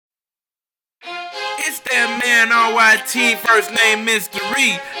MysterE RyT, first name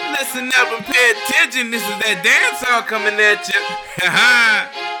MysterE. Listen up and pay attention, this is that dance song coming at you.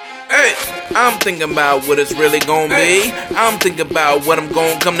 Hey, I'm thinking about what it's really gonna be. I'm thinking about what I'm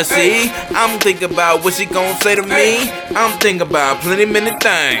gonna come to see. I'm thinking about what she gonna say to me. I'm thinking about plenty many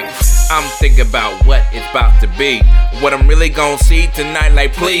things. I'm thinking about what it's about to be, what I'm really gonna see tonight,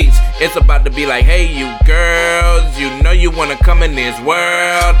 like please. It's about to be like, hey you girls, you know you wanna come in this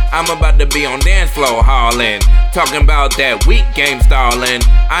world. I'm about to be on dance floor hauling, talking about that weak game stalling.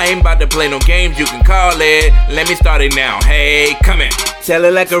 I ain't about to play no games, you can call it. Let me start it now, hey, come in. Tell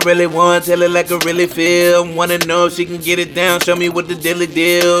it like I really want, tell it like I really feel. Wanna know if she can get it down, show me what the dilly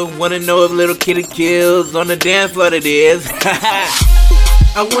deal. Wanna know if little kitty kills on the dance floor it is.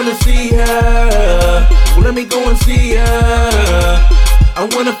 I wanna see her, let me go and see her. I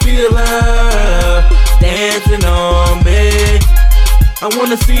wanna feel her, dancing on me. I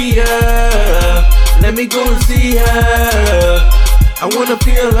wanna see her, let me go and see her. I wanna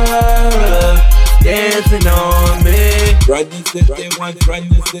feel her, dancing on me. Run the city once, run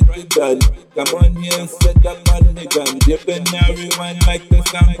the city done. Come on here, set up on the gun. Dip and rewind like the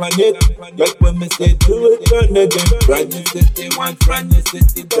sound on it. Like when me say do it, done again. Run the city once, run the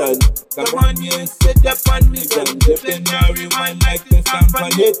city done. Come on here, set up on the gun. Dip and rewind like the sound on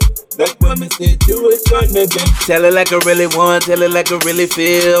it. Like when me say do it, done again. Tell it like I really want, tell it like I really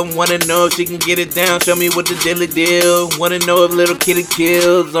feel. Wanna know if she can get it down, show me what the dilly deal. Wanna know if little kitty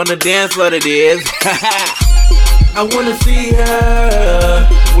kills on the dance floor it is. I wanna see her,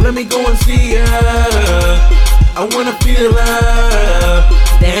 let me go and see her. I wanna feel her,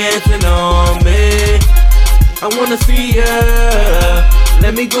 dancing on me. I wanna see her,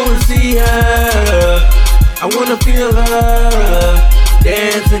 let me go and see her. I wanna feel her,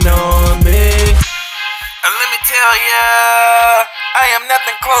 dancing on me. And let me tell ya, I am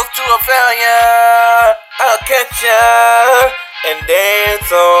nothing close to a failure. I'll catch ya and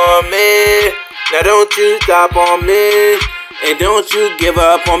dance on me. Now don't you stop on me, and don't you give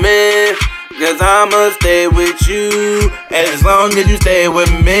up on me, cause I'ma stay with you, as long as you stay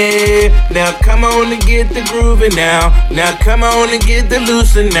with me. Now come on and get the grooving now. Now come on and get the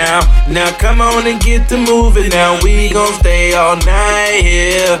loosen now. Now come on and get the moving now. We gon' stay all night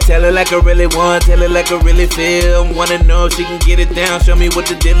here. Tell it like I really want, tell it like I really feel. Wanna know if she can get it down, show me what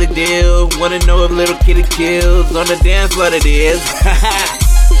the dilly deal. Wanna know if little kitty kills on the dance floor it is.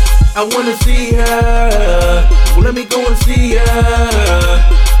 I wanna see her, let me go and see her.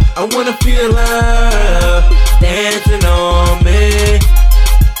 I wanna feel her, dancing on me.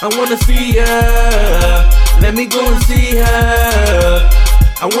 I wanna see her, let me go and see her.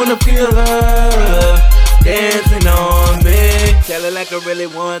 I wanna feel her, dancing on me. Tell it like I really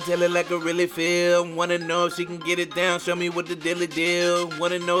want, tell it like I really feel. Wanna know if she can get it down, show me what the dilly deal.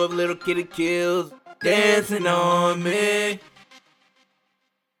 Wanna know if little kitty kills, dancing on me.